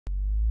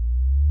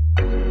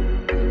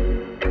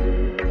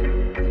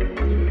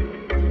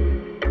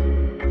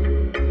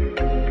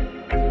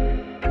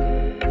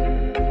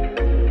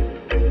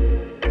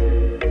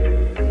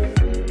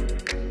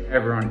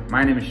everyone,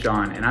 my name is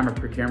Sean and I'm a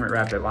procurement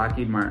rep at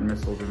Lockheed Martin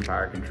Missiles and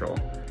Fire Control.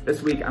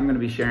 This week I'm going to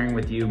be sharing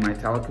with you my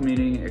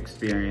telecommuting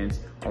experience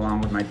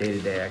along with my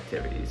day-to-day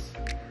activities.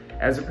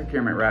 As a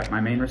procurement rep,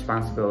 my main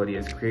responsibility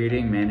is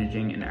creating,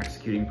 managing, and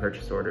executing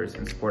purchase orders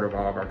in support of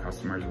all of our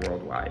customers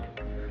worldwide.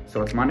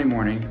 So it's Monday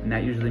morning, and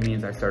that usually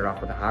means I start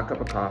off with a hot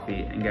cup of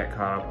coffee and get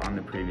caught up on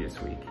the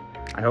previous week.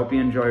 I hope you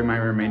enjoy my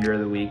remainder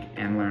of the week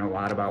and learn a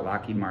lot about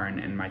Lockheed Martin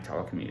and my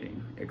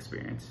telecommuting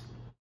experience.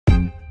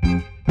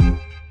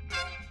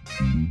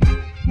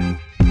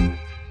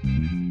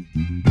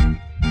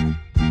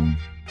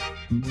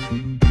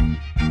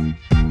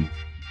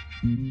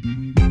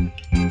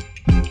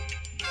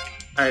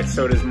 Alright,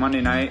 so it is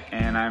Monday night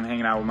and I'm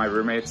hanging out with my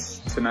roommates.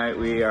 Tonight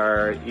we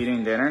are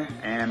eating dinner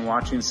and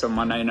watching some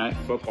Monday Night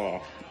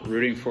Football,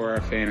 rooting for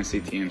our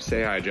fantasy team.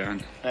 Say hi,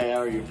 John. Hey,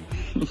 how are you?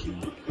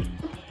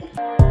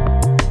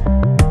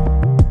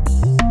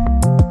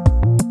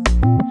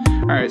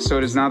 Alright, so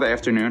it is now the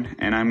afternoon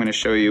and I'm going to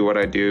show you what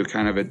I do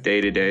kind of a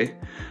day-to-day.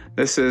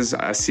 This is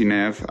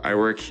SCNAV. I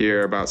work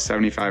here about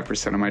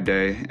 75% of my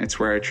day. It's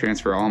where I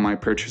transfer all my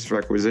purchase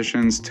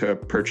requisitions to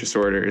purchase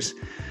orders.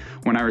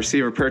 When I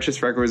receive a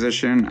purchase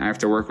requisition, I have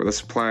to work with a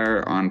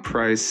supplier on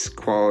price,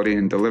 quality,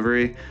 and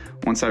delivery.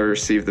 Once I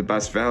receive the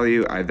best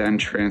value, I then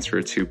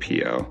transfer to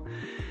PO.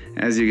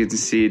 As you can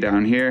see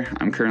down here,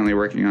 I'm currently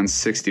working on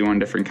 61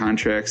 different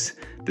contracts.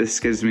 This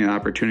gives me the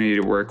opportunity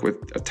to work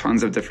with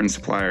tons of different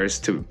suppliers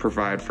to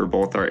provide for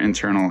both our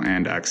internal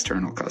and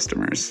external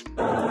customers.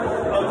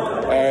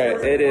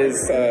 Alright, it is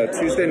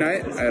Tuesday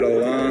night. I had a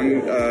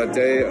long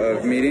day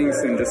of meetings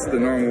and just the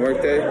normal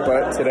work day,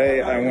 but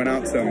today I went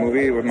out to a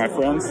movie with my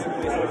friends.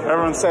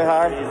 Everyone say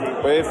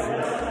hi, wave.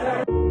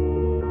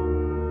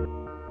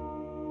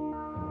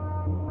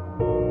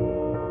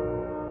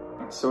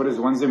 So it is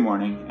Wednesday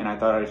morning and I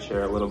thought I'd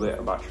share a little bit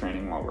about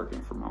training while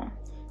working from home.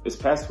 This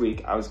past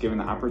week, I was given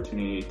the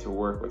opportunity to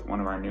work with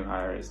one of our new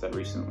hires that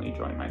recently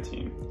joined my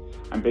team.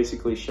 I'm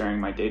basically sharing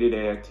my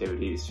day-to-day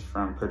activities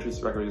from purchase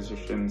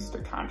requisitions to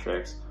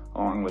contracts,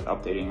 along with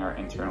updating our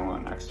internal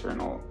and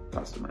external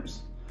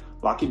customers.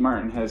 Lockheed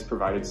Martin has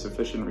provided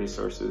sufficient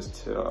resources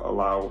to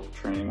allow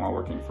training while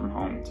working from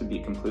home to be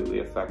completely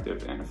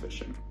effective and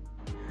efficient.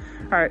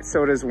 All right,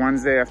 so it is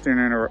Wednesday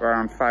afternoon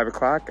around 5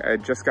 o'clock. I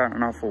had just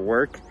gotten off of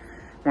work.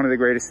 One of the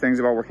greatest things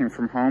about working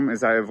from home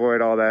is I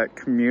avoid all that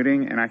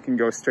commuting and I can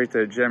go straight to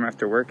the gym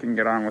after work and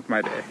get on with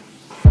my day.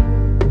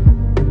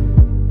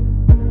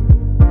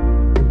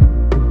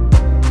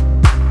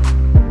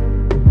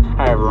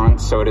 Hi everyone,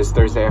 so it is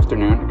Thursday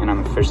afternoon and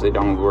I'm officially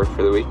done with work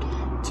for the week.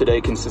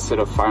 Today consisted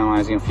of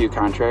finalizing a few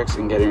contracts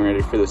and getting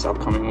ready for this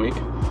upcoming week.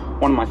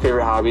 One of my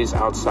favorite hobbies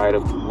outside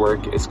of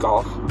work is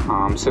golf.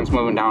 Since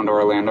moving down to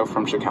Orlando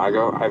from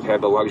Chicago, I've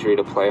had the luxury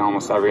to play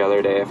almost every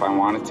other day if I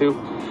wanted to.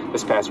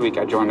 This past week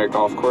I joined a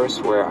golf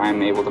course where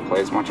I'm able to play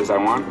as much as I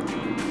want.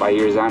 By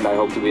year's end I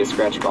hope to be a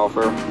scratch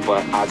golfer,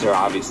 but odds are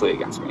obviously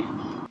against me.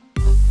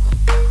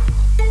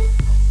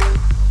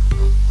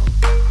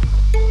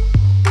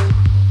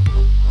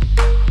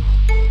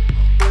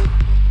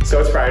 So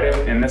it's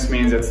Friday, and this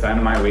means it's the end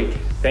of my week.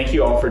 Thank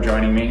you all for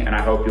joining me, and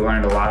I hope you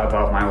learned a lot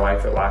about my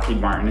life at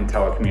Lockheed Martin and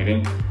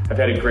telecommuting. I've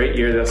had a great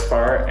year thus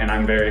far, and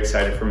I'm very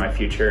excited for my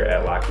future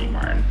at Lockheed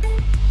Martin.